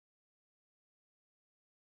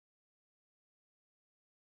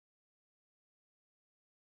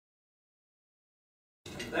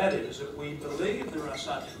That is, that we believe there are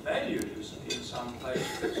such values in some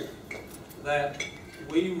places that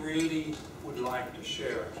we really would like to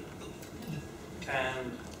share it.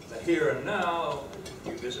 And the here and now,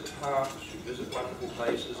 you visit parks, you visit wonderful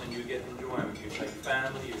places, and you get enjoyment. You take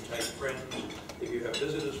family, you take friends. If you have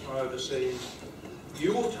visitors from overseas,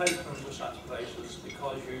 you will take them to such places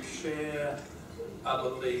because you share a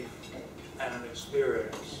belief and an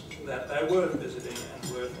experience that they're worth visiting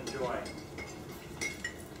and worth enjoying.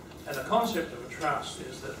 And the concept of a trust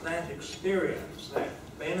is that that experience, that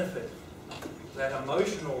benefit, that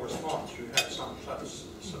emotional response you have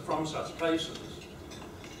from such places,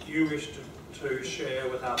 you wish to share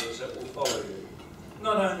with others that will follow you.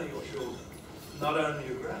 Not only your children, not only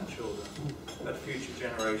your grandchildren, but future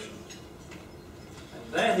generations.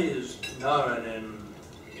 And that is known in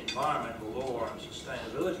environmental law and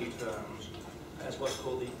sustainability terms as what's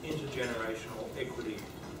called the intergenerational equity.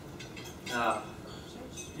 Now,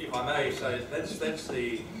 if I may say, that's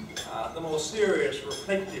the more serious,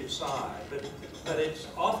 reflective side. But it's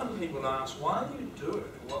often people ask, why do you do it?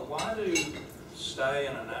 Why do you stay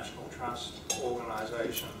in a national trust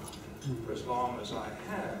organisation for as long as I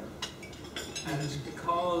have? And it's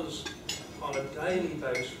because on a daily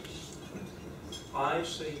basis, I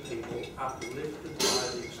see people uplifted by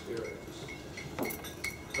the experience.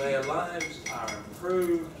 Their lives are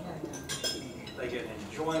improved, they get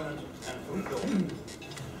enjoyment and fulfillment.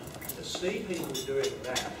 To see people doing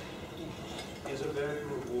that is a very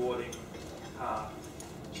rewarding part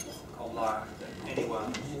of life that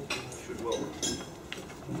anyone should welcome.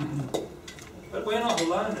 But we're not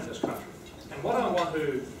alone in this country. And what I want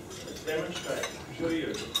to demonstrate to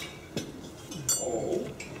you all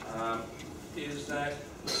is that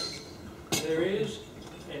there is,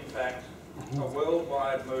 in fact, a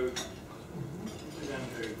worldwide movement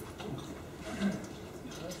to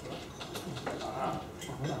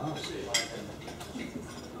see if I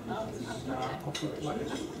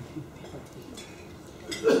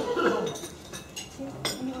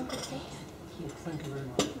Thank you very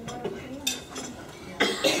much.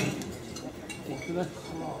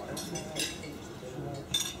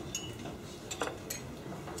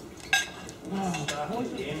 Starting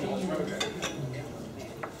at the end of the program,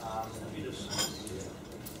 you just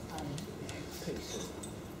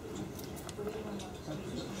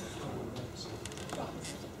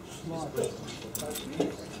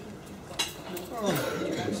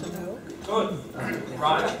good.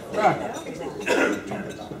 Right.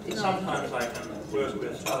 Sometimes I can work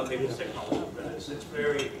with other people's technology, but it's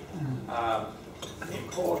very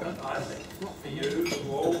important, I think, for you to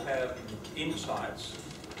all have insights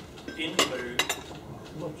into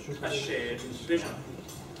a shared vision.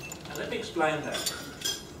 And let me explain that.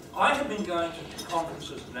 I have been going to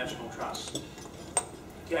conferences of National Trust,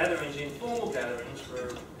 gatherings, informal gatherings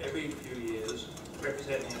for every few years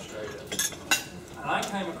representing Australia. And I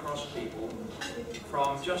came across people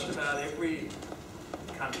from just about every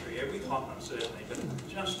country, every continent certainly, but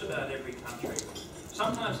just about every country.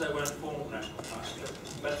 Sometimes they weren't formal national trusts,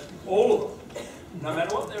 but all of them, no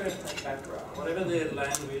matter what their ethnic background, whatever their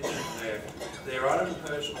language and their own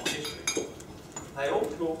personal history, they all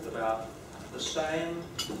talked about the same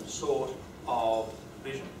sort of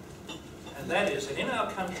vision. And that is that in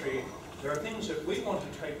our country, there are things that we want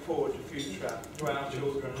to take forward to future, to our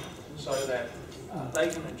children, so that they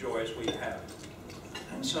can enjoy as we have.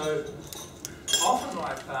 And so, often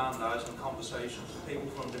I found those in conversations with people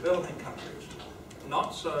from developing countries,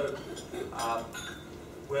 not so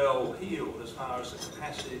well heeled as far as the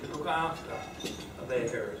capacity to look after their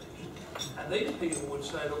heritage. And these people would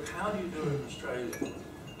say, look, how do you do it in Australia?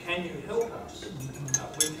 Can you help us?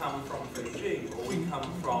 We come from Fiji, or we come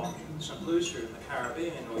from St. Lucia in the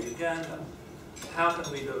Caribbean, or Uganda. How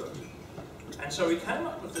can we do it? And so we came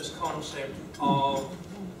up with this concept of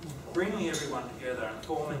bringing everyone together and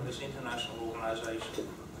forming this international organisation.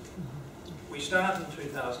 We started in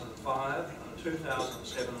 2005, and in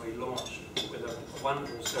 2007 we launched with a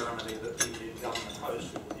wonderful ceremony that the government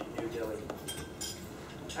hosted in New Delhi.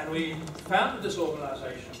 And we founded this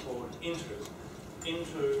organisation called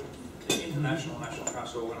into the International National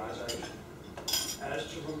Trust Organisation. And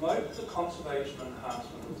it's to promote the conservation and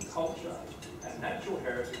enhancement of culture and natural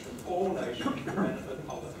heritage of all nations for the benefit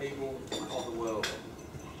of the people of the world.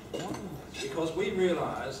 Because we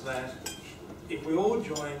realise that if we all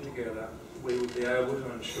joined together, we would be able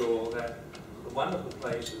to ensure that the wonderful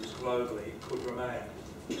places globally could remain.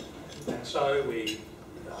 And so we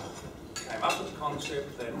came up with the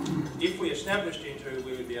concept that if we established into,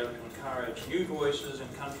 we would be able to encourage new voices in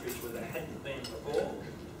countries where there hadn't been before.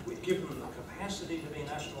 We'd give them the capacity to be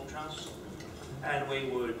national trusts, and we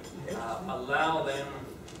would allow them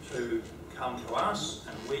to come to us,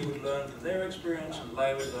 and we would learn from their experience, and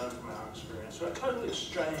they would learn from our experience. So a total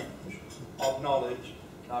exchange of knowledge,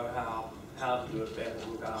 know-how, how to do it better,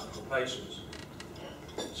 look after the places.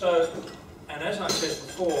 So, and as I said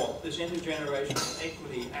before, this intergenerational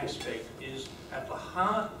equity aspect is at the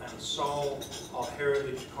heart and soul of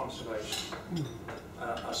heritage conservation.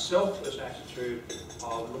 A selfless attitude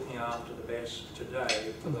of looking after the best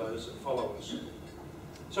today for those that follow us.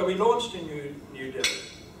 So we launched in New Delhi.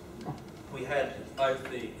 We had both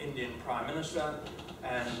the Indian Prime Minister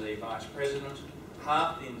and the Vice President,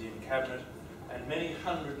 half the Indian Cabinet, and many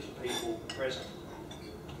hundreds of people present.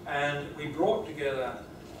 And we brought together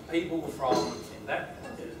people from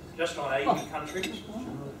just on 80 countries,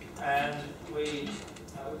 and we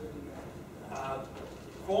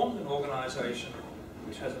formed an organisation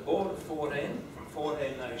which has a board of 14 from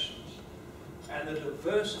 14 nations, and the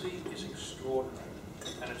diversity is extraordinary.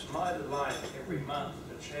 And it's my delight every month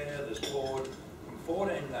to chair this board from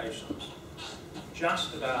 14 nations,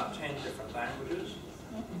 just about 10 different languages,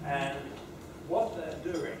 and what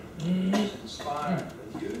they're doing is inspiring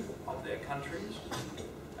the youth of their countries,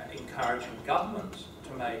 encouraging governments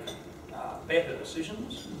to make better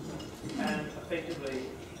decisions, and effectively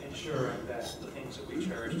ensuring that the things that we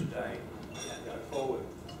cherish today can go forward.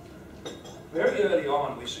 Very early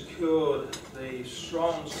on, we secured the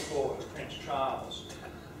strong support of Prince Charles,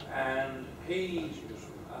 and he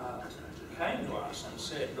came to us and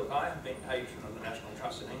said, look, I have been patron of the National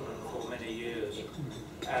Trust in England for many years,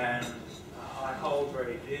 and I hold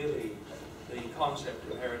very dearly the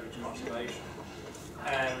concept of heritage conservation.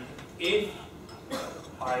 And if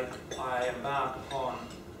I embark upon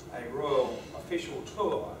a royal official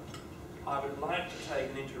tour, I would like to take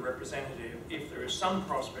an inter-representative if there is some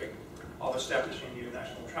prospect of establishing a new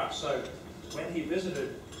national trust. So when he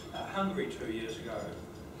visited Hungary 2 years ago,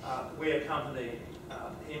 we accompanied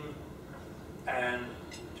him, and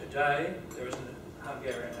today there is a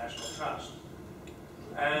Hungarian National Trust.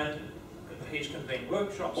 And he's convened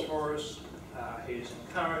workshops for us, he's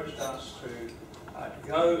encouraged us to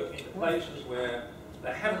go into places where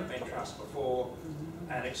there haven't been trusts before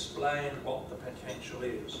and explain what the potential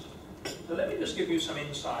is. So let me just give you some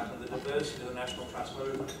insight on the diversity of the National Trust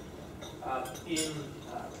movement. In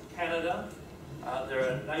Canada,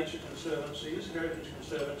 there are nature conservancies, heritage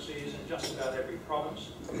conservancies in just about every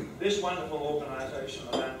province. This wonderful organisation,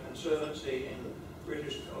 the Land Conservancy in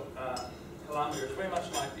British Columbia, is very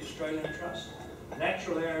much like the Australian Trust.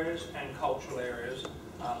 Natural areas and cultural areas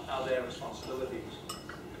are their responsibilities.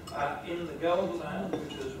 In the Gelderland,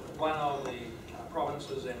 which is one of the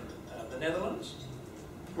provinces in the Netherlands,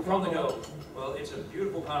 from the Gelderland, well, it's a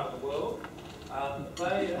beautiful part of the world.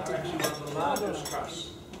 They are actually one of the largest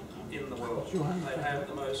trusts in the world. They have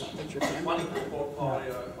the most wonderful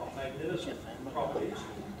portfolio of magnificent properties,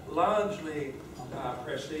 largely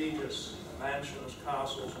prestigious mansions,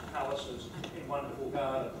 castles and palaces in wonderful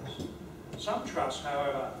gardens. Some trusts,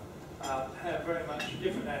 however, have very much a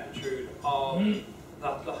different attitude of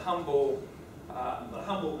the humble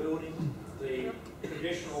building, the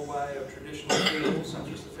traditional way of traditional fields, such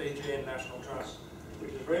as the Fijian National Trust,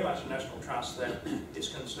 which is very much a national trust that is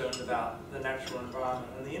concerned about the natural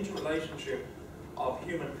environment and the interrelationship of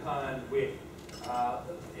humankind with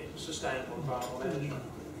sustainable environmental management.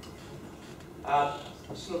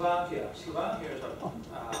 Slovakia is a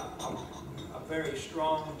very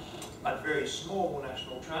strong but very small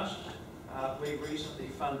national trust. We recently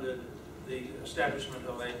funded the establishment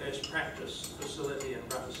of a best practice facility in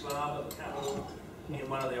Bratislava, the capital, in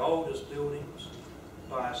one of the oldest buildings.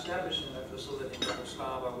 By establishing that facility in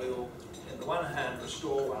Bratislava, we will, on the one hand,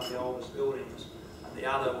 restore one of the oldest buildings, and the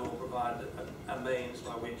other will provide a means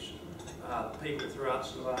by which people throughout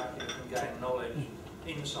Slovakia can gain knowledge,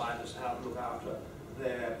 insight as to how to look after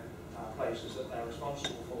their places that they're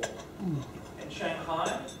responsible for. In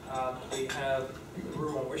Shanghai, we have the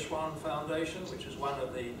Rural Wishwan Foundation, which is one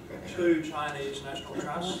of the 2 Chinese national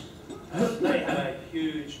trusts. They have a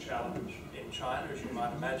huge challenge in China, as you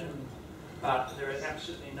might imagine, but there is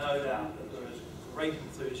absolutely no doubt that there is great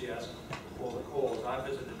enthusiasm for the cause. I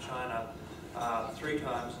visited China 3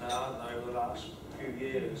 times now over the last few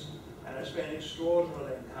years, and it's been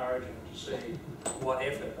extraordinarily encouraging to see what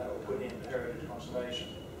effort they will put into heritage conservation.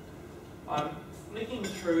 I'm flicking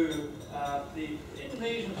through the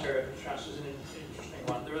Indonesian Heritage Trust is an interesting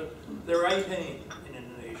one. There are 18 in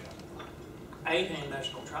Indonesia, 18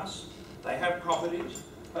 national trusts. They have properties,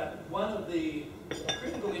 but one of the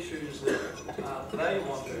critical issues that they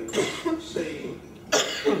want to see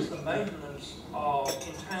is the maintenance of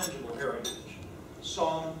intangible heritage.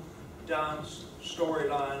 Song, dance,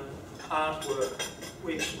 storyline, artwork,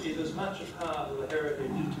 which is as much a part of the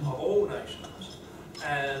heritage of all nations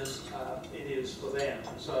as it is for them.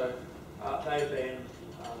 And so they've been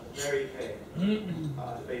very keen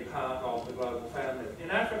to be part of the global family.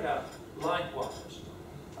 In Africa, likewise,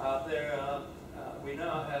 we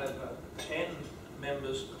now have 10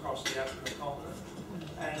 members across the African continent,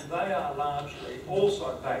 and they are largely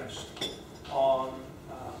also based on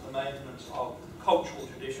the maintenance of cultural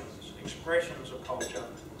traditions, expressions of culture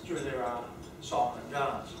through their art, song and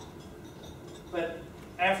dance. But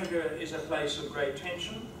Africa is a place of great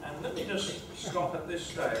tension, and let me just stop at this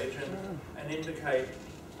stage and indicate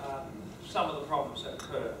some of the problems that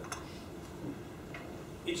occur.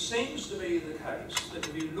 It seems to be the case that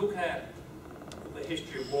if you look at the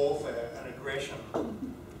history of warfare and aggression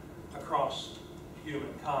across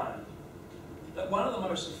humankind, that one of the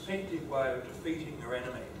most effective ways of defeating your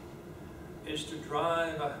enemy is to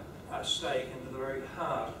drive a stake into the very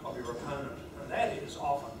heart of your opponent, and that is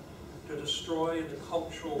often to destroy the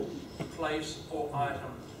cultural place or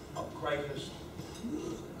item of greatest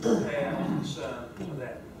care and concern to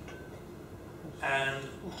them. And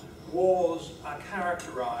wars are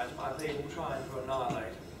characterised by people trying to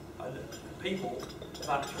annihilate people,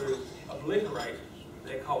 but to obliterate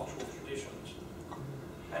their cultural traditions.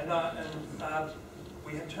 And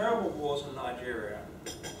we had terrible wars in Nigeria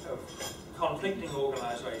of conflicting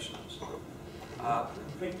organisations,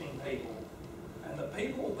 conflicting people, and the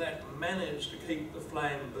people that managed to keep the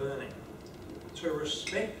flame burning, to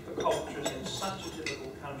respect the cultures in such a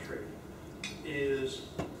difficult country, is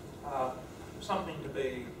something to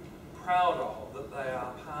be proud of, that they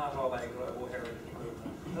are part of a global heritage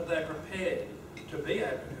movement, that they're prepared to be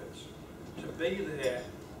advocates, to be there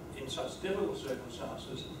in such difficult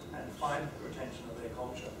circumstances and fight for the retention of their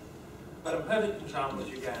culture. But a perfect example is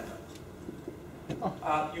Uganda.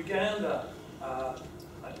 Uganda,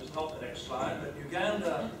 that is not the next slide, but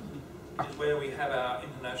Uganda is where we have our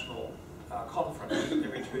international conference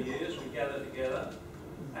every 2 years. We gather together,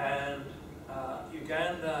 and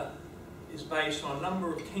Uganda is based on a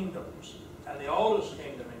number of kingdoms, and the oldest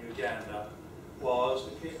kingdom in Uganda was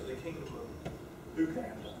the kingdom of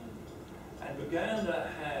Uganda. And Uganda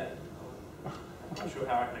had, I'm not sure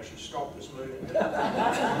how I can actually stop this moving.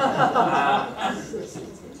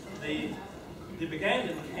 The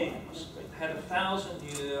Ugandan kings had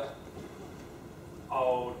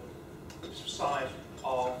 1,000-year-old site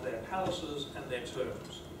of their palaces and their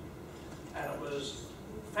tombs. And it was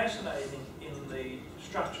fascinating in the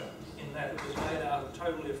structure, in that it was made out of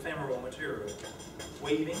totally ephemeral material.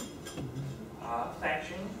 Weaving,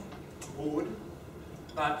 thatching, wood,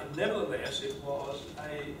 but nevertheless it was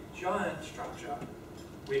a giant structure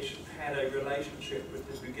which had a relationship with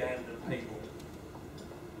the Ugandan people.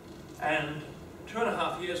 And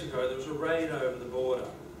 2.5 years ago there was a raid over the border.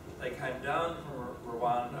 They came down from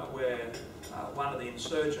Rwanda, where one of the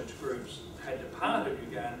insurgent groups had departed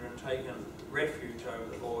Uganda and taken refuge over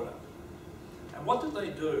the border. And what did they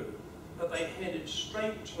do? But they headed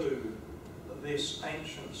straight to this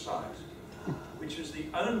ancient site, which is the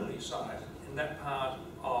only site in that part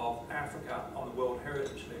of Africa on the World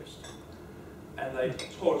Heritage List. And they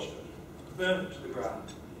torched it, burned it to the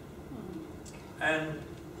ground. And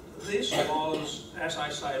this was, as I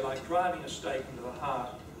say, like driving a stake into the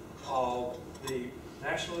heart of the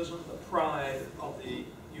nationalism, the pride of the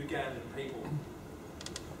Ugandan people.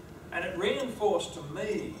 And it reinforced to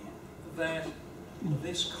me that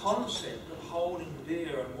this concept of holding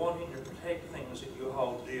dear and wanting to protect things that you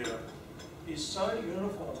hold dear is so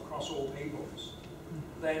uniform across all peoples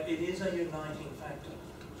that it is a uniting factor.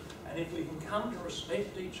 And if we can come to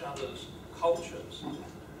respect each other's cultures,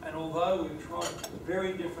 and although we've tried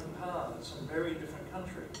very different paths in very different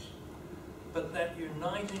countries, but that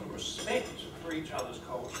uniting respect for each other's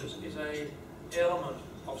cultures is an element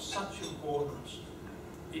of such importance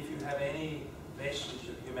if you have any vestige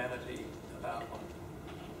of humanity about one.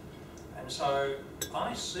 And so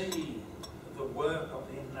I see the work of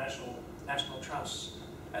the International National Trusts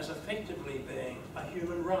as effectively being a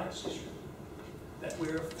human rights issue, that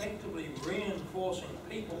we're effectively reinforcing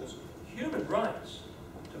people's human rights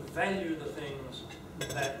to value the things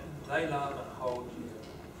that they love and hold dear.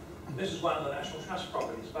 This is one of the National Trust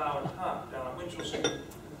properties, Barwon Park, down in Winchelsea.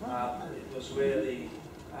 It was where the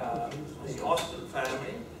Austin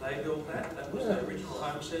family, they built that. That was their original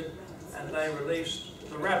homestead, and they released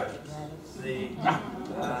the rabbit. The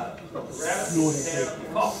rabbit, the hare, and the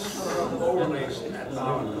fox were all released at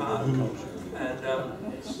Barwon Park. And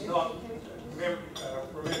it's not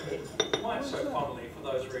remembered quite so fondly for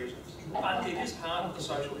those reasons. But it is part of the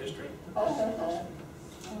social history. I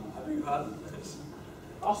beg your pardon?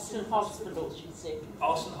 Austin Hospital, she said.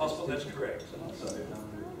 Austin Hospital, that's correct.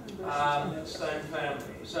 Same family.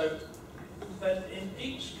 So, but in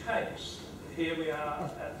each case, here we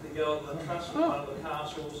are at the Trust, one of the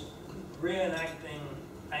castles, reenacting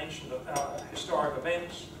ancient historic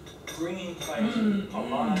events, bringing places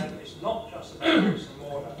alive. It's not just about bricks and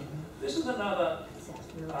mortar. This is another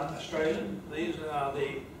Australian. These are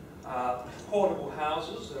the portable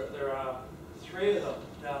houses. There are 3 of them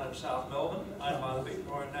down in South Melbourne, owned by the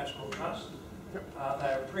Victorian National Trust. They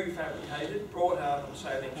are prefabricated, brought out on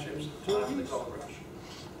sailing ships at the time of the gold rush.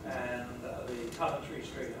 And the Coventry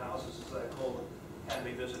Street houses, as they're called, can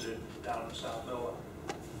be visited down in South Melbourne.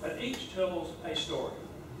 But each tells a story.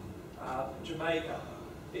 Jamaica.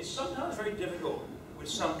 It's sometimes very difficult with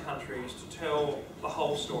some countries to tell the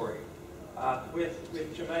whole story.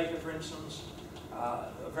 With Jamaica, for instance,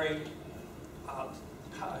 a very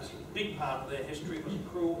big part of their history was a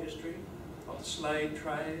cruel history of the slave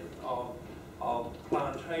trade, of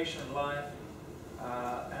plantation life,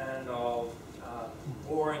 and of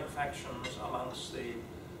warring factions amongst the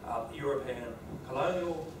European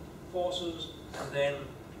colonial forces, and then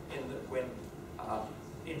when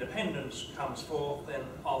independence comes forth, then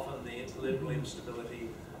often the political instability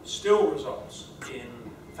still results in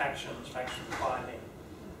faction fighting.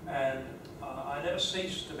 And I never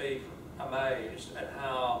cease to be amazed at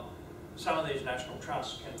how some of these national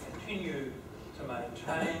trusts can continue to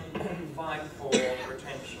maintain and fight for the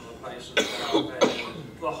retention of places that are valued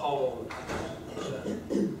the whole of the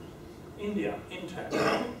country. India, intact.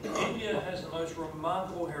 India has the most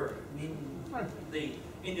remarkable heritage. The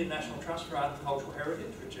Indian National Trust for Art and Cultural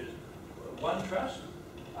Heritage, which is one trust,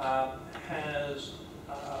 has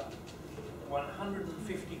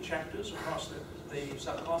 150 chapters across the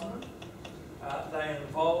subcontinent. They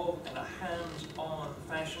involve, in a hands-on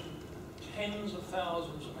fashion, tens of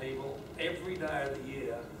thousands of people every day of the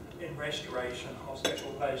year in restoration of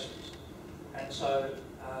special places. And so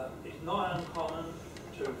it's not uncommon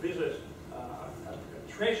to visit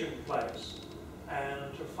a treasured place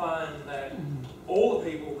and to find that all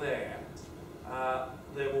the people there,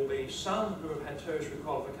 there will be some who have had tertiary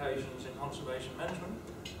qualifications in conservation management,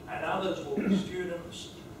 and others will be students,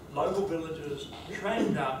 local villagers,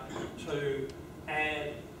 trained up to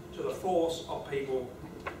add to the force of people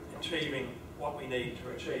achieving what we need to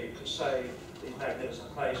achieve to save these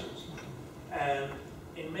magnificent places. And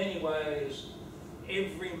in many ways,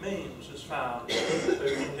 every means is found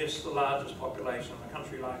to enlist the largest population in a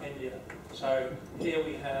country like India. So here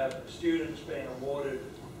we have students being awarded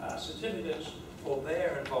certificates for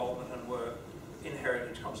their involvement and work in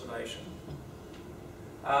heritage conservation.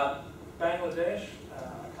 Bangladesh,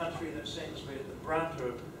 a country that seems to be at the brunt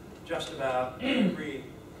of just about every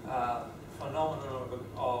phenomenon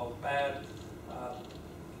of bad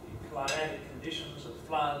climatic conditions, of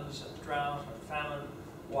floods and drought and famine,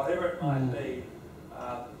 whatever it might be,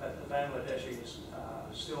 but the Bangladeshis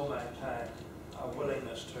still maintain a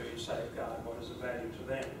willingness to safeguard what is of value to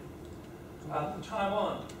them.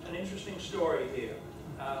 Taiwan, an interesting story here.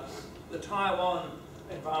 The Taiwan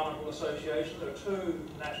Environmental Association, there are 2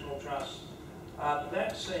 national trusts.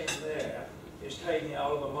 That scene there is taking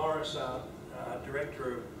Oliver Morris,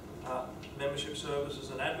 Director of Membership Services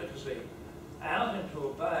and Advocacy, out into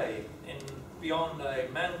a bay beyond a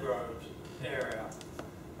mangrove area.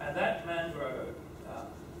 And that mangrove,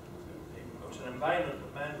 it's an embayment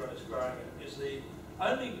of mangroves growing in, is the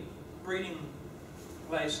only breeding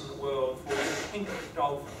place in the world for the pink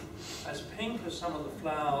dolphin, as pink as some of the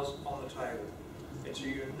flowers on the table. It's a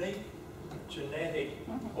unique genetic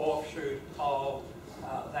offshoot of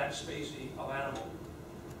that species of animal.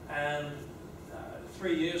 And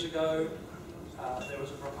 3 years ago, there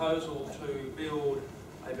was a proposal to build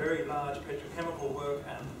a very large petrochemical work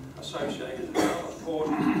and associated port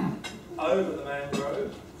over the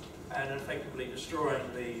mangrove, and effectively destroying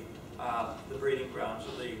the breeding grounds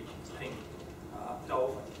of the pink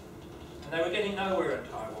dolphin. And they were getting nowhere in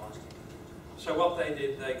Taiwan. So what they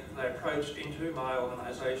did, they approached into my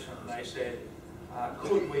organisation and they said,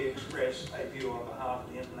 could we express a view on behalf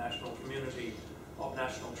of the international community of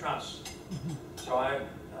national trusts? So I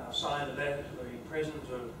signed a letter to the President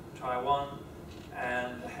of Taiwan,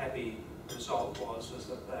 and the happy result was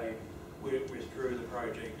that they withdrew the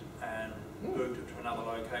project and moved it to another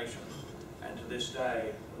location. And to this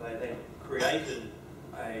day, they then created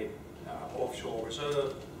a offshore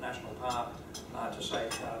reserve, national park, to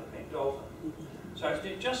safeguard the pink dolphin. So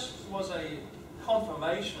it just was a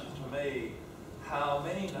confirmation to me how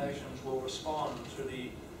many nations will respond to the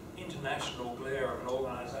international glare of an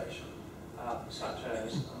organisation such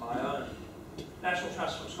as my own. National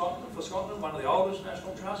Trust for Scotland, one of the oldest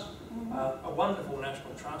national trusts, a wonderful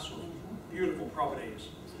national trust with beautiful properties.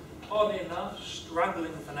 Oddly enough,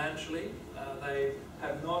 struggling financially, they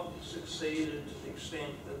have not succeeded to the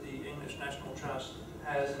extent that the English National Trust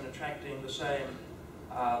has in attracting the same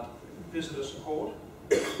visitor support.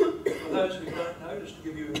 For those who don't know, just to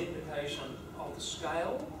give you an indication of the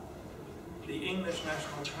scale, the English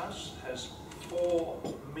National Trust has 4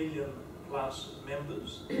 million plus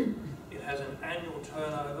members. It has an annual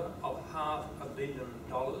turnover of $500 million,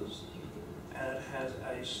 and it has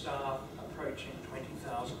a staff approaching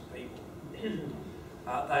 20,000 people.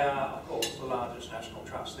 They are, of course, the largest national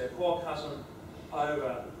trust. Their poor cousin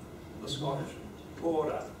over the Scottish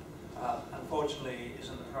border, unfortunately, is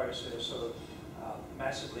in the process of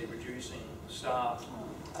massively reducing staff,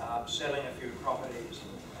 selling a few properties,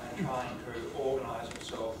 and trying to organise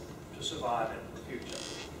itself to survive in the future.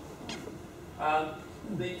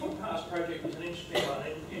 The footpath project is an interesting one.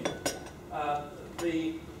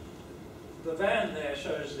 The van there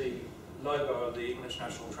shows the logo of the English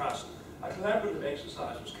National Trust. A collaborative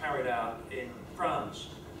exercise was carried out in France.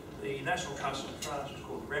 The National Trust in France is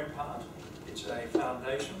called Rempart. It's a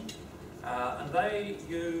foundation, and they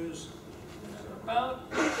use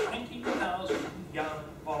about 20,000 young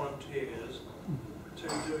volunteers to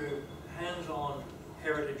do hands-on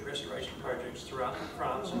heritage restoration projects throughout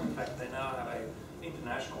France. In fact, they now have an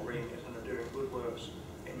international remit and are doing good works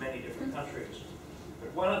in many different countries.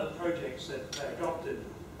 But one of the projects that they adopted,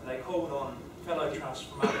 and they called on fellow trusts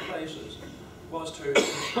from other places, was to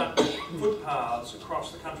construct footpaths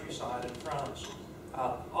across the countryside in France,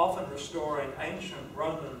 often restoring ancient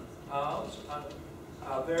Roman paths,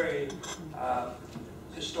 very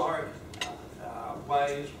historic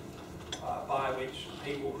ways by which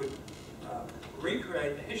people could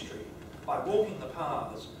recreate the history by walking the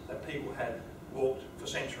paths that people had walked for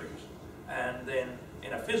centuries, and then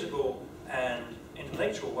in a physical and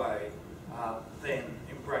intellectual way then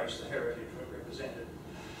embrace the heritage represented.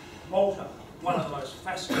 Malta, one of the most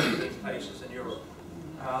fascinating places in Europe.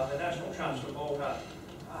 The National Trust of Malta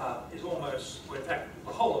is almost, well, in fact,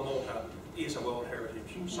 the whole of Malta is a World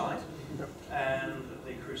Heritage Site, and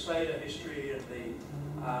the Crusader history and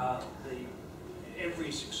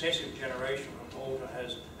every successive generation of Malta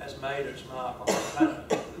has made its mark on the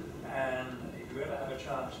planet. And if you ever have a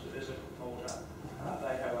chance to visit Malta,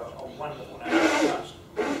 they have a wonderful national trust.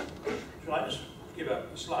 Should I just give a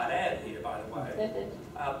slight ad here, by the way?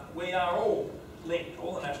 We are all linked,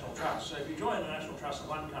 all the national trusts. So if you join the national trust in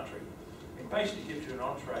one country, it basically gives you an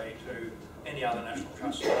entree to any other national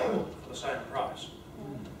trust in the world for the same price.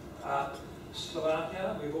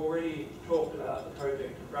 Slovakia, we've already talked about the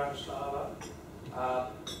project in Bratislava.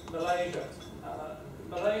 Malaysia.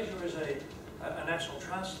 Malaysia is a national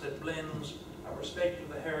trust that blends a respect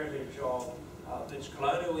for the heritage of its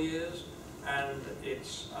colonial years and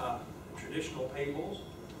its traditional peoples,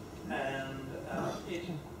 and it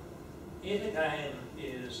again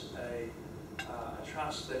is a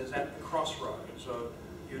trust that is at the crossroads of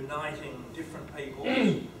uniting different peoples,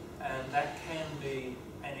 and that can be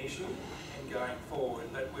an issue in going forward.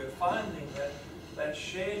 But we're finding that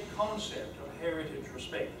shared concept of heritage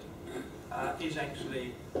respect is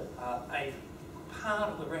actually a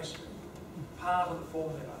part of the recipe, part of the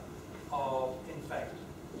formula of, in fact,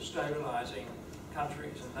 stabilising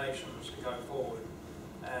countries and nations to go forward.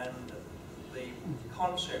 And the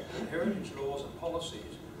concept of heritage laws and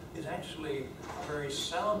policies is actually a very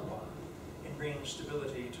sound one in bringing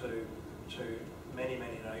stability to many,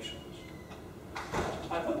 many nations.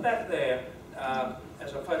 I put that there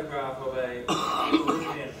as a photograph of a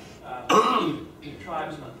Peruvian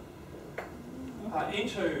tribesman.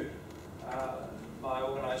 Into my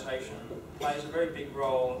organisation plays a very big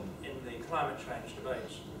role in the climate change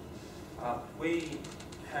debates. We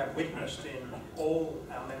have witnessed in all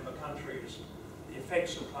our member countries the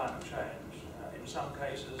effects of climate change. In some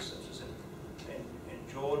cases, such as in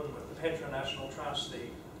Jordan with the Petra National Trust, the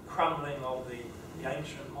crumbling of the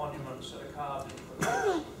ancient monuments that are carved into the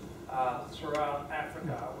rocks. Throughout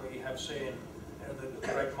Africa, we have seen the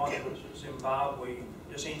great monuments of Zimbabwe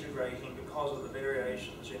disintegrating because of the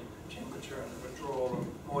variations in temperature and the withdrawal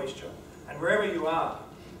of moisture. And wherever you are,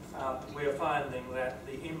 we are finding that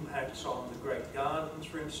the impacts on the Great Gardens,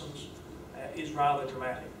 for instance, is rather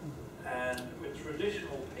dramatic. And with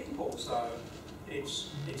traditional peoples, though, it's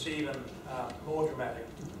even more dramatic.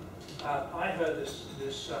 I heard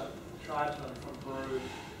this tribesman from Peru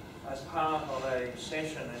as part of a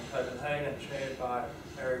session in Copenhagen chaired by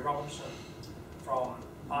Mary Robinson from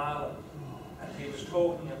Ireland, and he was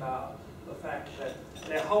talking about the fact that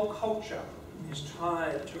their whole culture is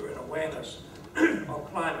tied to an awareness of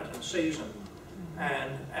climate and season,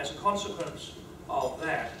 And as a consequence of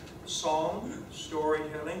that, song,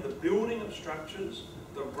 storytelling, the building of structures,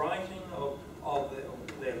 the writing of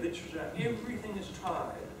their literature, everything is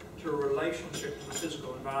tied to a relationship to the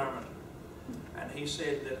physical environment. And he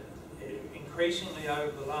said that increasingly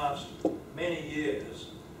over the last many years,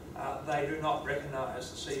 they do not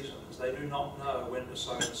recognise the seasons. They do not know when to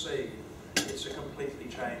sow the seed. It's a completely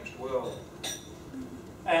changed world.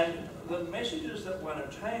 And the messages that one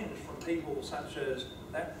obtains from people such as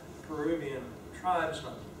that Peruvian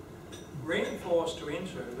tribesman reinforce to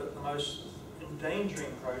Intu that the most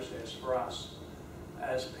endangering process for us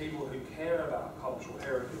as people who care about cultural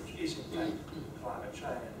heritage is in fact climate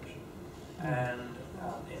change. And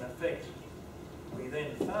in effect, we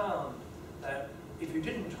then found that if you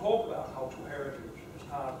didn't talk about cultural heritage as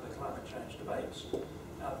part of the climate change debates,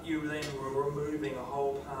 you then were removing a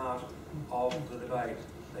whole part of the debate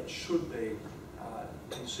that should be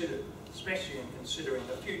considered, especially in considering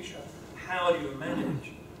the future. How do you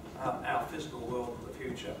manage our physical world for the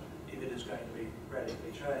future if it is going to be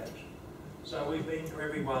radically changed? So we've been to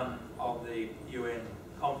every one of the UN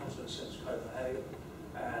conferences since Copenhagen,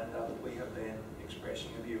 and we have been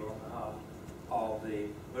expressing a view on behalf of the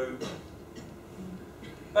movement.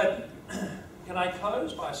 But can I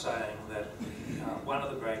close by saying that one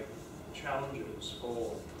of the great challenges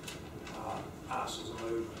for us as a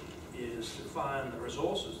movement is to find the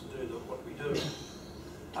resources to do what we do.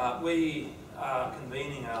 We are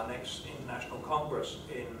convening our next international congress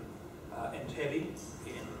in Entebbe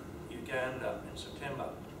in Uganda in September.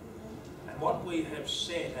 And what we have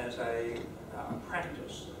set as a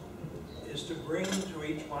practice is to bring to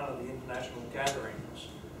each one of the international gatherings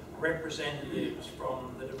representatives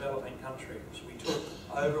from the developing countries. We took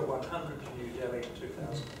over 100 to New Delhi in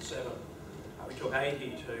 2007. We took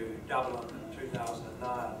 80 to Dublin in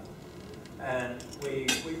 2009. And we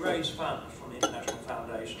raised funds from the international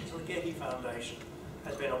foundations. The Getty Foundation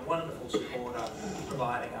has been a wonderful supporter in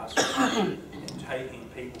providing us with money in taking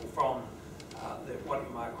people from what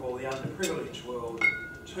you might call the underprivileged world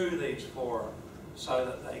to these forums so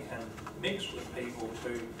that they can mix with people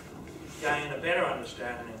to gain a better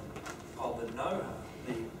understanding of the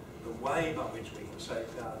know-how, the way by which we can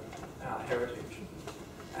safeguard our heritage.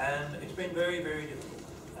 And it's been very, very difficult.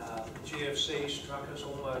 The GFC struck us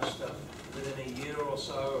almost within a year or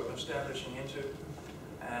so of establishing Intu,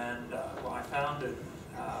 and I founded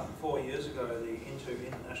 4 years ago the Intu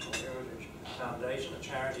International Heritage Foundation, a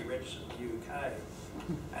charity registered in the UK,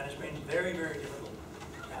 and it's been very, very difficult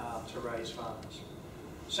to raise funds.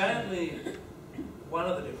 Sadly, one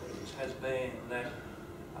of the difficulties has been that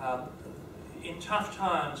in tough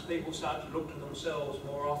times people start to look to themselves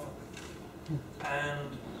more often,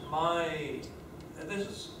 and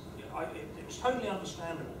it's totally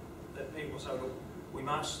understandable that people say, look, we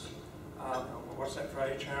must, what's that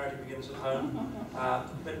phrase, charity begins at home,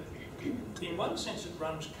 but in one sense it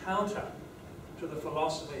runs counter to the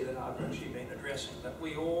philosophy that I've actually been addressing, that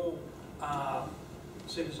we all are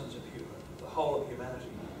citizens of the whole of humanity,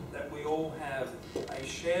 that we all have a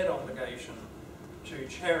shared obligation to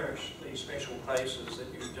cherish these special places that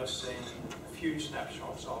you've just seen a few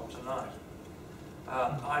snapshots of tonight.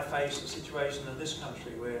 I face a situation in this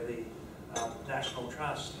country where the National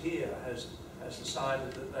Trust here has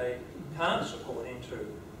decided that they can't support Intu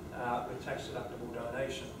with tax-deductible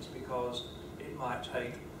donations because it might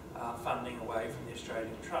take funding away from the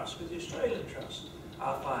Australian Trust, because the Australian Trust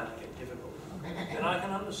are finding it difficult. And I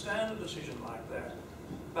can understand a decision like that,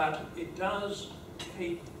 but it does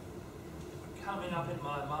keep coming up in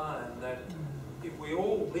my mind that if we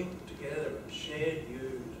all link together and shared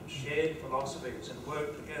views and shared philosophies and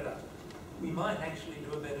work together, we might actually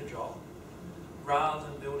do a better job, rather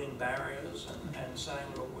than building barriers and saying,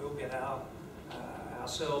 look, we'll get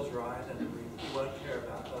ourselves right and we won't care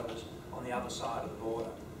about those on the other side of the border.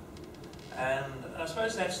 And I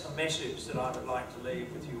suppose that's the message that I would like to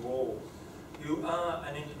leave with you all. You are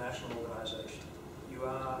an international organisation. You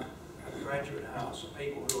are a graduate house of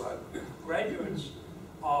people who are graduates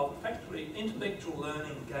of effectively intellectual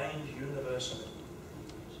learning gained university.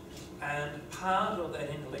 And part of that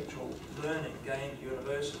intellectual learning gained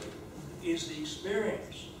university is the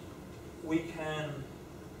experience we can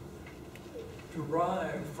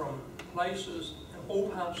derive from places in all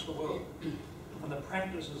parts of the world, and the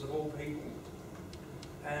practices of all people.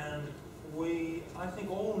 And we, I think,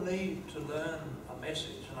 all need to learn a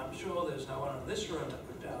message, and I'm sure there's no one in this room that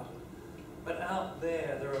would doubt it, but out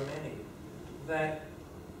there are many, that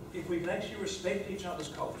if we can actually respect each other's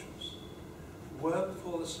cultures, work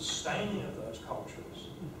for the sustaining of those cultures,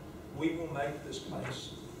 we will make this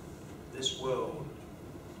place, this world,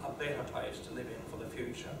 a better place to live in for the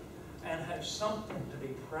future. and have something to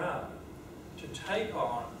be proud to take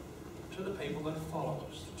on to the people that follow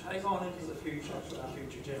us, to take on into the future to our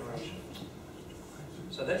future generations.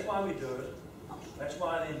 So that's why we do it. That's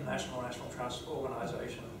why the International National Trust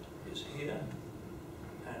Organisation is here,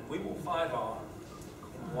 and we will fight on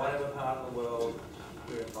in whatever part of the world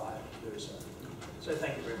we're invited to do so. So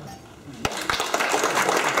thank you very much.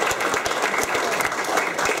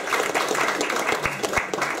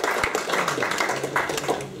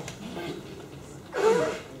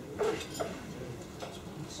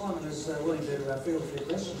 Simon is willing to field a few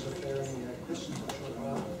questions if there are any questions. I'm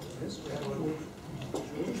sure yes, we have one.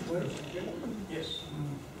 George, please. Yes.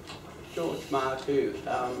 George Marku,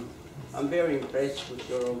 I'm very impressed with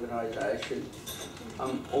your organisation.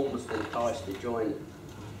 I'm almost enticed to join it.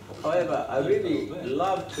 However, I really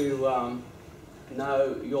love to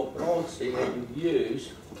know your policy and your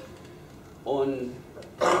views on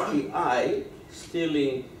country A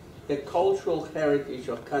stealing the cultural heritage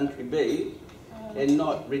of country B and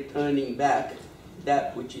not returning back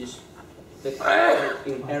that which is the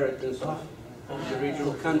inheritance of the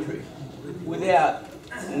original country, without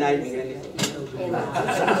naming anything.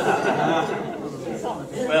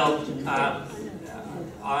 Well,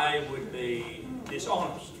 I would be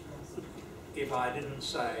dishonest if I didn't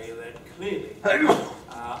say that clearly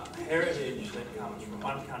heritage that comes from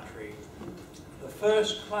one country, the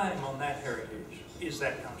first claim on that heritage is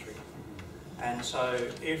that country. And so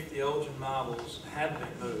if the Elgin marbles have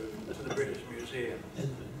been moved to the British Museum,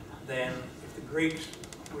 then if the Greeks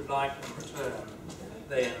would like them returned,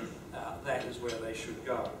 then that is where they should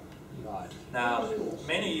go. Right. Now,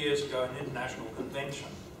 many years ago, an international convention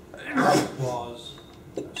was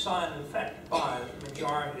signed, in fact, by the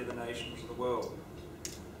majority of the nations of the world.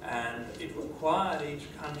 And it required each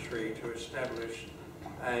country to establish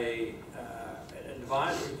an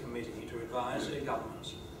advisory committee to advise their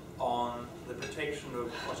governments on the protection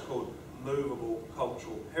of what's called movable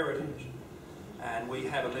cultural heritage. And we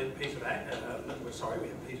have a piece of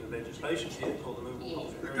legislation here called the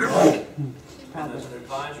Movable Cultural Heritage, and there's an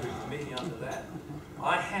advisory committee under that.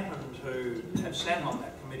 I happen to have sat on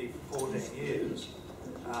that committee for 14 years.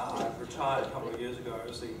 I retired a couple of years ago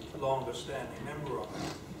as the longest standing member of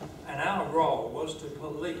it. And our role was to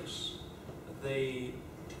police the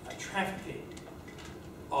trafficking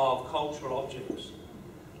of cultural objects.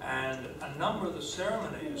 And a number of the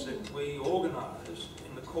ceremonies that we organised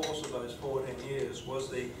in the course of those 14 years was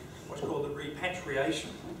what's called the repatriation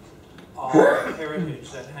of heritage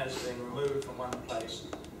that has been removed from one place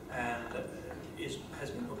and has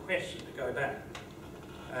been requested to go back.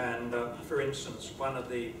 And for instance, one of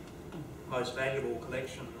the most valuable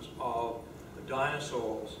collections of the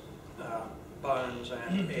dinosaurs' bones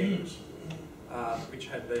and eggs, which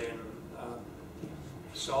had been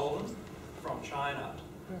stolen from China,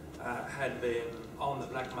 had been on the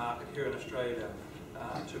black market here in Australia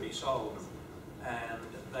to be sold. And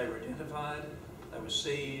they were identified, they were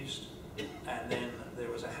seized, and then there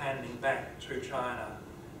was a handing back to China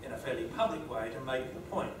in a fairly public way to make the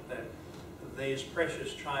point that these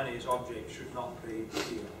precious Chinese objects should not be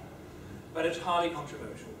here. But it's highly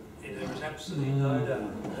controversial. There is absolutely no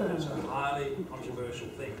doubt that it's a highly controversial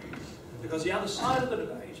thing. Because the other side of the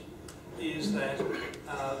debate is that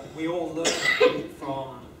we all learn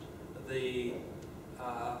from the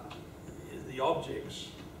objects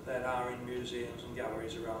that are in museums and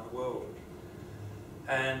galleries around the world.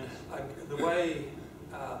 And the way,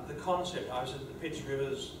 the concept, I was at the Pitts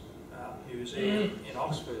Rivers Museum in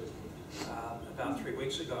Oxford about 3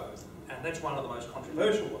 weeks ago, and that's one of the most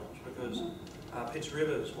controversial ones because Pitts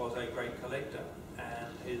Rivers was a great collector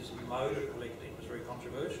and his mode of collecting was very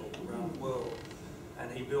controversial around the world,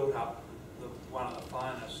 and he built up one of the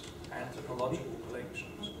finest anthropological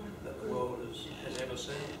collections that the world has ever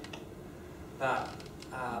seen. But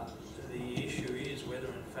the issue is whether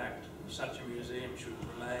in fact such a museum should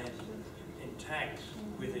remain intact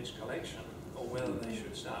with its collection or whether they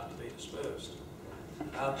should start to be dispersed.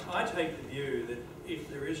 I take the view that if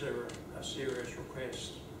there is a serious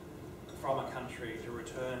request from a country to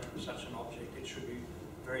return such an object, it should be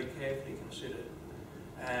very carefully considered,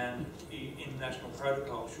 and international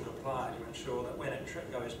protocol should apply to ensure that when it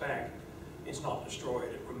goes back, it's not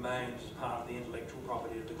destroyed, it remains part of the intellectual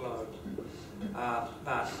property of the globe.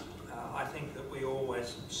 But I think that we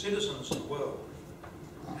always, citizens of the world,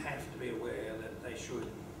 have to be aware that they should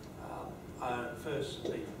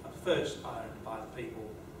be first owned by the people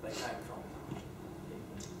they came from.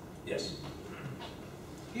 Yes?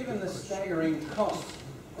 Given the staggering cost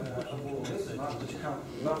of all this, which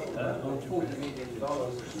currently $40 million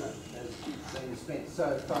has been spent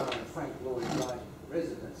so far on Frank Lloyd Wright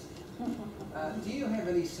residence, Do you have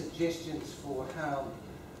any suggestions for how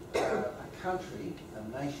a country,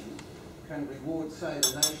 a nation, can reward, say,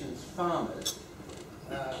 the nation's farmers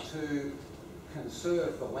to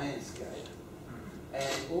conserve the landscape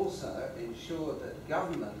and also ensure that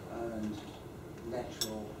government-owned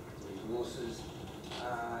natural resources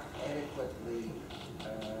are adequately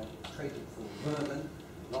treated for vermin,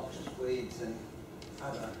 noxious weeds and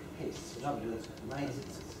other pests, in other words,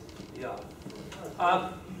 maintenance? Yeah.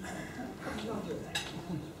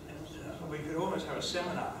 We could almost have a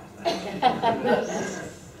seminar.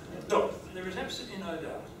 Look, there is absolutely no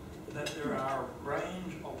doubt that there are a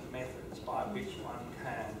range of methods by which one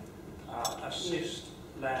can assist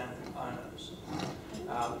land owners.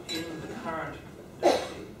 In the current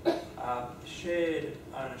shared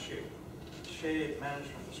ownership, shared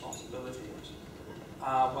management responsibilities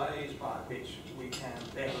are ways by which we can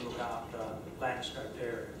better look after landscaped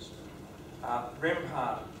areas.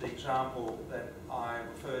 Rempart, the example that I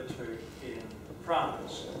referred to in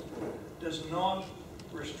France, does not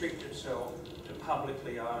restrict itself to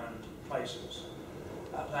publicly owned places.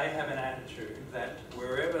 They have an attitude that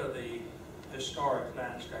wherever the historic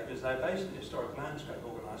landscape is, they're based in the historic landscape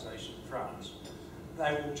organisation in France,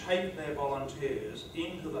 they will take their volunteers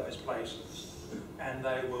into those places and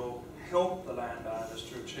they will help the landowners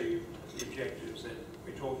to achieve the objectives that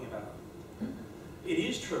we're talking about. It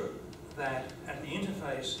is true that at the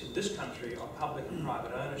interface in this country of public and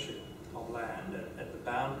private ownership of land, at the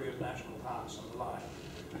boundary of national parks and the like,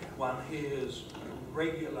 one hears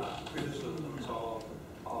regular criticisms of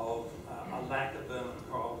a lack of vermin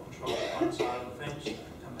control on one side of the fence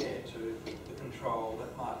compared to the control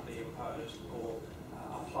that might be imposed or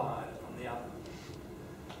applied on the other.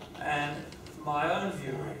 And my own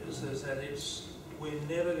view is that we're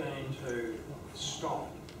never going to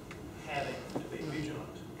stop having to be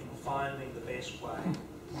vigilant in finding the best way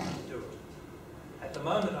to do it. At the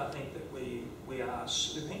moment, I think that we are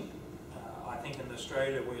slipping. I think in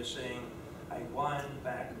Australia we're seeing a wind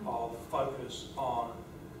back of focus on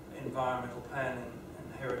environmental planning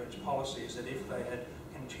and heritage policies that if they had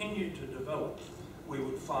continued to develop, we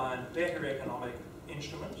would find better economic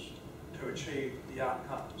instruments to achieve the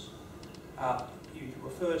outcomes. You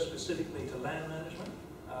refer specifically to land management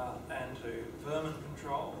and to vermin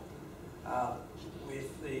control.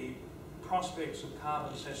 With the prospects of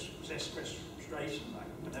carbon sequestration, I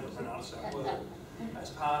can never pronounce that word,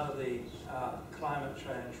 as part of the climate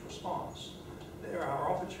change response, there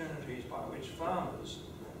are opportunities by which farmers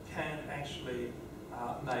can actually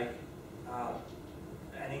make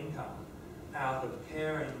an income out of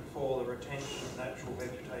caring for the retention of natural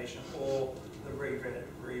vegetation or the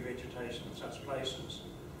revegetation of such places.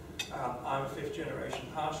 I'm a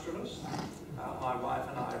fifth-generation pastoralist. My wife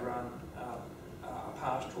and I run a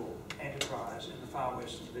pastoral enterprise in the far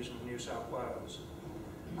western division of New South Wales.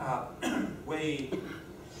 I'm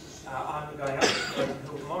going up to Broken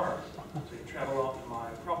Hill tomorrow to travel onto my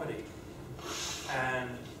property, and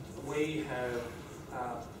we have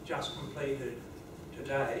just completed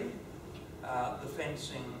today the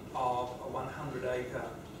fencing of a 100-acre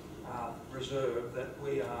reserve that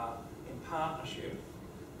we are in partnership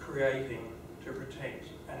creating to protect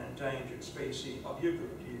an endangered species of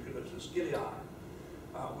Eucalyptus gillii.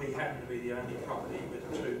 We happen to be the only property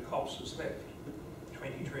with 2 copses left,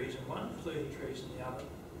 20 trees in one, 30 trees in the other.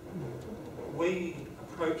 We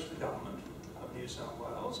approached the government of New South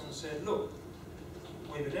Wales and said, look,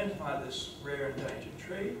 we've identified this rare endangered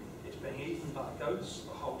tree. It's being eaten by goats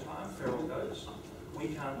the whole time, feral goats. We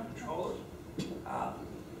can't control it.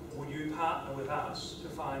 Would you partner with us to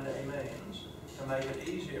find a means to make it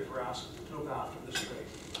easier for us to look after this tree?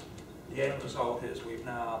 The end result is we've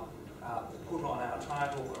now put on our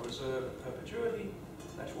title a reserve of perpetuity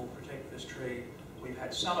that will protect this tree. We've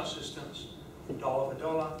had some assistance, dollar for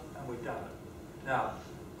dollar, and we've done it. Now,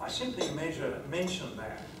 I simply mention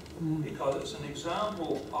that because it's an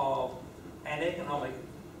example of an economic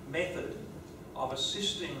method of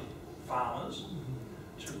assisting farmers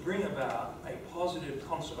to bring about a positive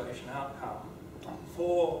conservation outcome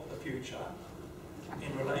for the future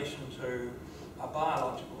in relation to a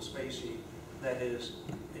biological species that is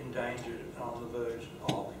endangered and on the verge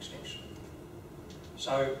of extinction.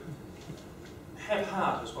 So, have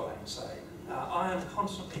heart is what I can say. I am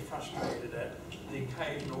constantly frustrated at the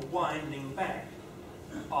occasional winding back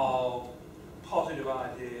of positive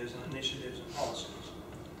ideas and initiatives and policies.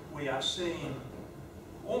 We are seeing,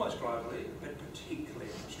 almost globally, but particularly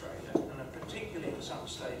in Australia, and particularly in some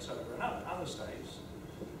states over in other states,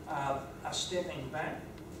 are stepping back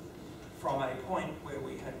from a point where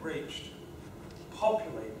we had reached,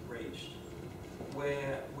 popularly reached,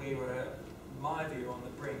 where we were my view, on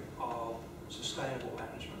the brink of sustainable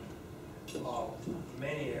management of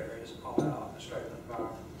many areas of our Australian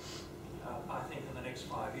environment. I think in the next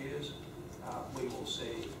 5 years, we will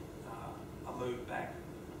see a move back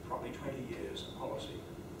probably 20 years of policy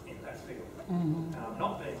in that field. And I'm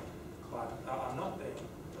not being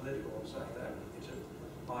political in saying that.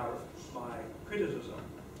 My criticism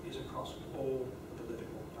is across all the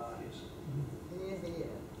political parties. We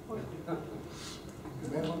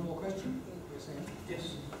have one more question? Yes, Anne?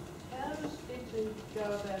 Yes. How does Italy go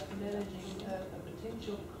about managing a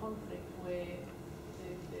potential conflict where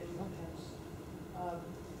there has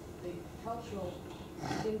the cultural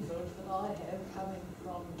influence that I have coming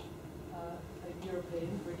from a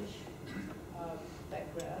European, British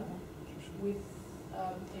background with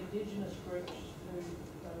Indigenous groups who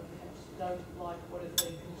perhaps don't like what is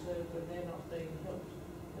being conserved when they're not being helped?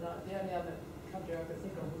 And the only other country I could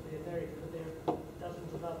think of would be America, but there are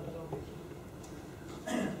dozens of others, obviously.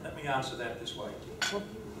 Let me answer that this way.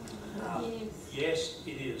 Yes,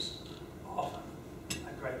 it is often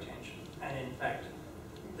a great tension. And in fact,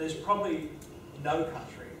 there's probably no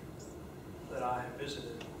country that I have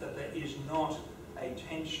visited that there is not a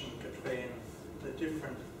tension between the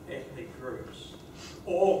different ethnic groups,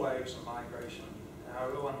 or waves of migration,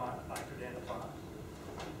 however one might like to identify.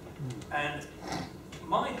 And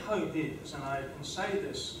my hope is, and I can say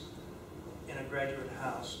this in a graduate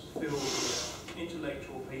house filled with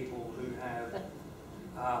intellectual people who have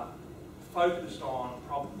focused on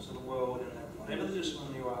problems of the world in whatever the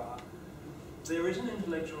discipline you are, there is an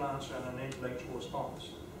intellectual answer and an intellectual response.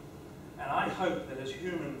 And I hope that as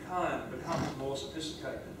humankind becomes more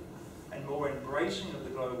sophisticated and more embracing of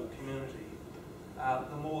the global community,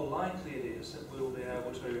 the more likely it is that we'll be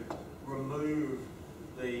able to remove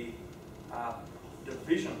the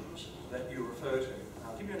divisions that you refer to.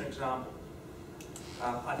 I'll give you an example.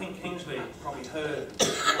 I think Kingsley probably heard the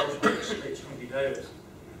speech from Davis.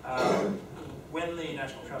 When the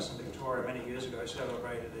National Trust in Victoria many years ago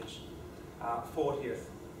celebrated its 40th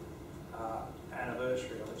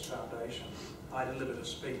anniversary of its foundation, I delivered a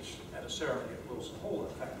speech at a ceremony at Wilson Hall,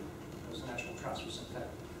 in fact, because the National Trust was in fact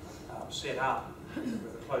set up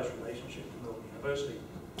with a close relationship with Melbourne University.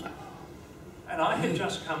 And I had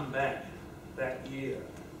just come back that year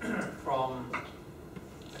from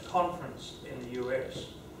a conference in the US,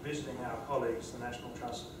 visiting our colleagues, the National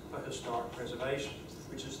Trust for Historic Preservation,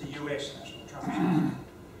 which is the US National Trust.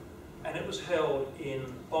 And it was held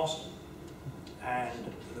in Boston.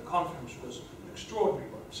 And the conference was an extraordinary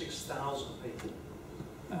one, 6,000 people.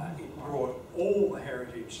 It brought all the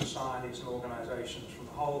heritage societies and organisations from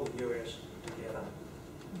the whole of the US together,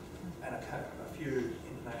 and a few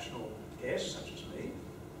international guests, such as me.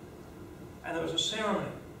 And there was a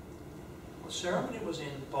ceremony. The ceremony was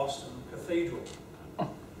in Boston Cathedral.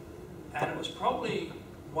 And it was probably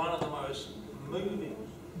one of the most moving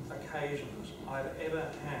occasions I've ever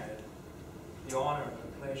had the honour and the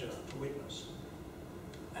pleasure to witness.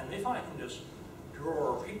 And if I can just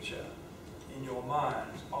draw a picture in your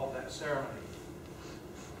minds of that ceremony,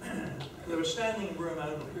 there was standing room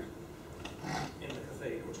only in the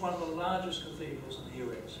cathedral. It was one of the largest cathedrals in the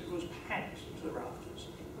US. It was packed to the rafters.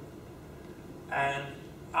 And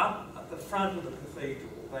up at the front of the cathedral,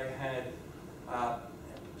 they had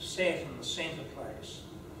set in the centre place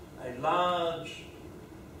a large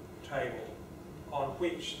table on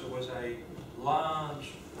which there was a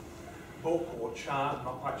large book or chart, I'm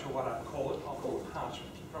not quite sure what I'd call it, I'll call it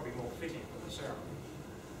parchment, probably more fitting for the ceremony.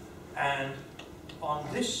 And on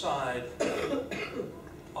this side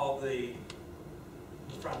of the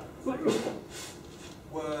front of the cathedral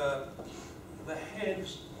were the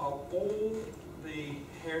heads of all the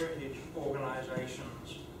heritage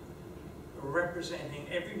organisations representing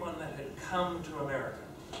everyone that had come to America.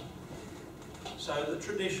 So the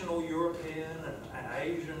traditional European and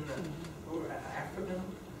Asian and African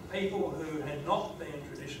people who had not been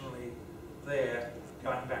traditionally there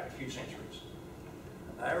going back a few centuries.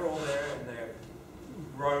 And they were all there in their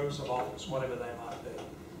robes of office, whatever they might be.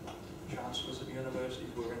 Chancellors of universities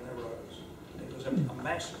were in their robes. It was a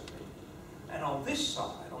massive thing. And on this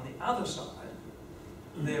side, on the other side,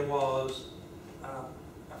 there was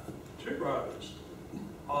two rows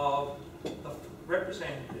of the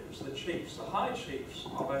representatives, the chiefs, the high chiefs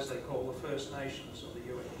of, as they call, the First Nations of the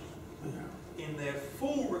US, in their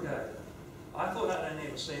full regalia. I thought I'd only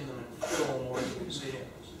ever seen them in film or in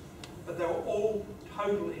museums, but they were all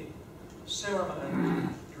totally ceremonially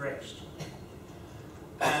dressed.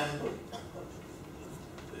 And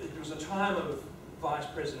it was a time of Vice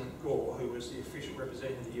President Gore, who was the official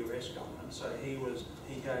representative of the US government, so he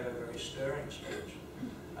gave a very stirring speech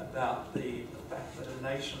about the fact that a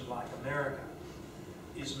nation like America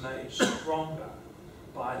is made stronger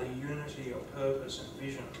by the unity of purpose and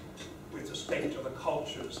vision with respect to the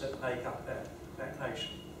cultures that make up that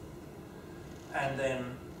nation. And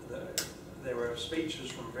then there were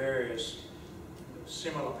speeches from various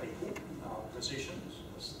similar people, positions,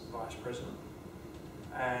 as the Vice President,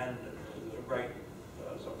 and there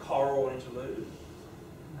was a choral interlude,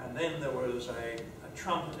 and then there was a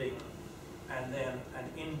trumpeting, and then an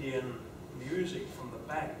Indian music from the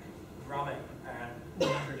back, drumming,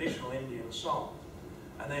 and traditional Indian song.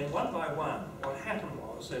 And then one by one, what happened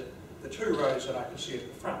was that the two rows that I could see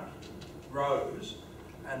at the front rose,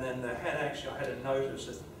 and then I had to notice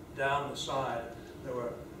that down the side there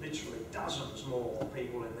were literally dozens more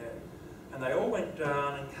people in there. And they all went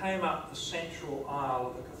down and came up the central aisle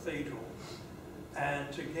of the cathedral,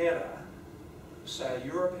 and together, say, a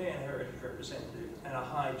European heritage representative and a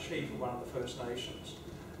high chief of one of the First Nations,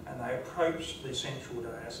 and they approached the central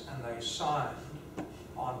dais and they signed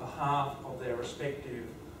on behalf of their respective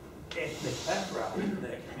ethnic background in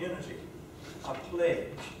their community a pledge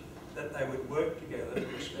that they would work together to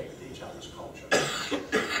respect each other's culture.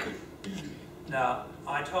 Now,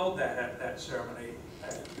 I told that at that ceremony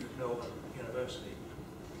at Melbourne University,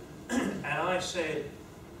 and I said,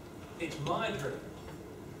 it's my dream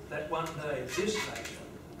that one day this nation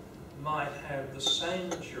might have the same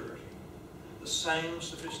maturity, the same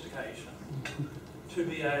sophistication to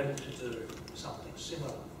be able to do something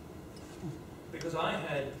similar. Because I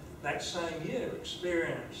had that same year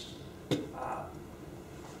experienced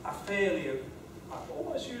a fairly, I've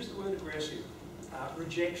always used the word aggressive,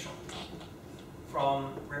 rejection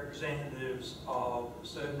from representatives of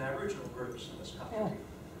certain Aboriginal groups in this country.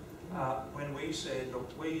 When we said, look,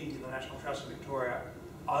 we, the National Trust of Victoria,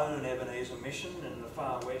 own Ebenezer Mission in the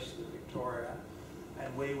far west of Victoria,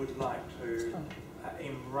 and we would like to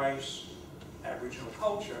embrace Aboriginal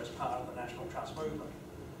culture as part of the National Trust movement.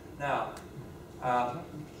 Now,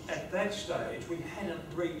 at that stage, we hadn't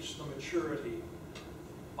reached the maturity.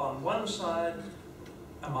 On one side,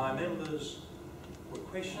 my members were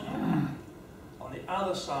questioning. On the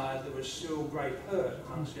other side, there was still great hurt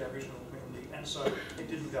amongst the Aboriginal community, and so it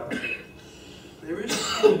didn't go ahead. There is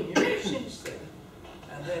something new since then,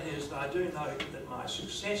 and that is that I do note that my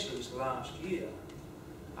successors last year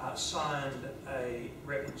signed a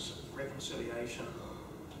reconciliation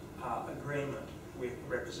agreement with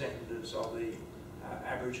representatives of the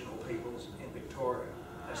Aboriginal peoples in Victoria,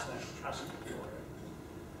 as the National Trust of Victoria.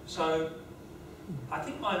 So I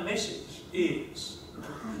think my message is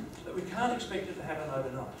that we can't expect it to happen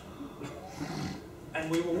overnight. And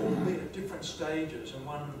we will all be at different stages in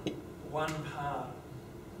one part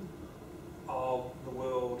of the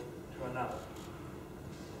world to another.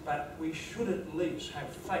 But we should at least have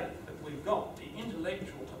faith that we've got the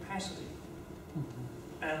intellectual capacity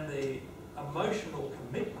and the emotional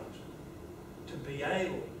commitment to be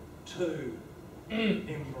able to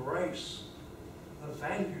embrace the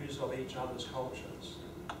values of each other's cultures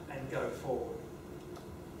and go forward.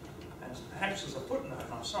 And perhaps as a footnote,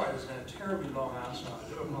 and I'm sorry, this has been a terribly long answer, I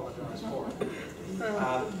do apologise for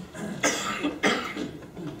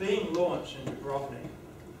it. Being launched in Dubrovnik,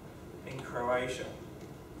 in Croatia,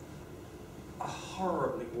 a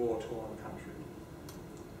horribly war-torn country,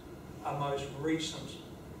 a most recent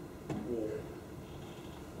war,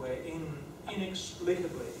 where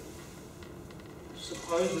inexplicably,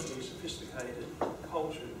 supposedly sophisticated,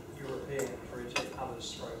 cultured Europeans were at each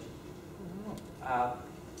other's throat.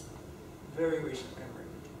 Very recent memory.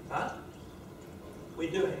 But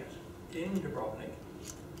we're doing it in Dubrovnik,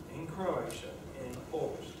 in Croatia, in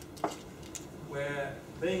August, where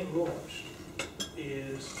being launched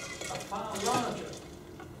is a far larger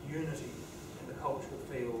unity in the cultural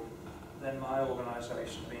field than my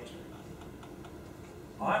organisation mentored.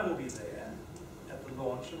 I will be there at the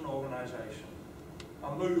launch of an organisation,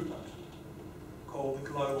 a movement called the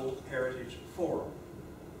Global Heritage Forum,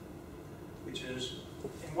 which is,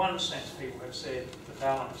 in one sense, people have said to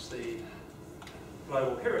balance the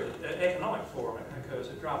Global Heritage Economic Forum that occurs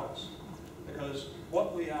at Davos. Because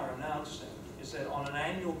what we are announcing is that on an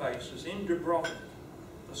annual basis in Dubrovnik,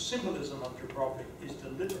 the symbolism of Dubrovnik is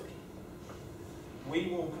deliberate. We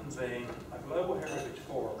will convene a Global Heritage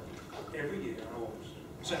Forum every year in August.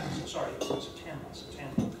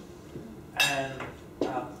 September. And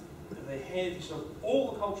the heads of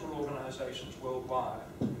all the cultural organisations worldwide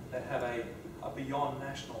that have a beyond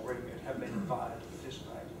national remit have been invited to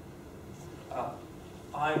participate.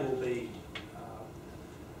 I will be,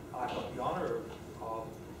 I've got the honour of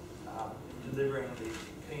delivering the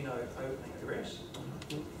keynote opening address,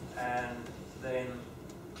 and then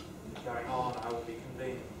going on I will be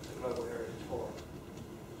convening the Global Heritage Forum.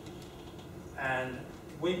 And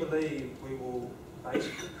we believe we will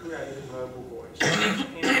basically create a global voice. Tens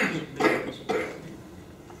of millions of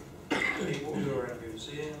people who are in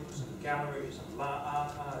museums and galleries and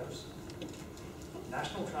archives,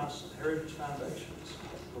 national trusts and heritage foundations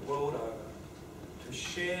the world over, to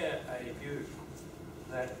share a view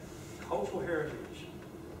that cultural heritage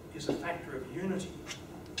is a factor of unity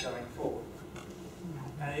going forward.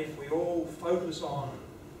 And if we all focus on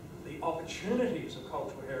the opportunities of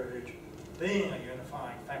cultural heritage being a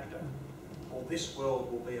unifying factor, well, this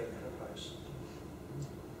world will be a better place.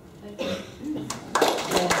 Thank you.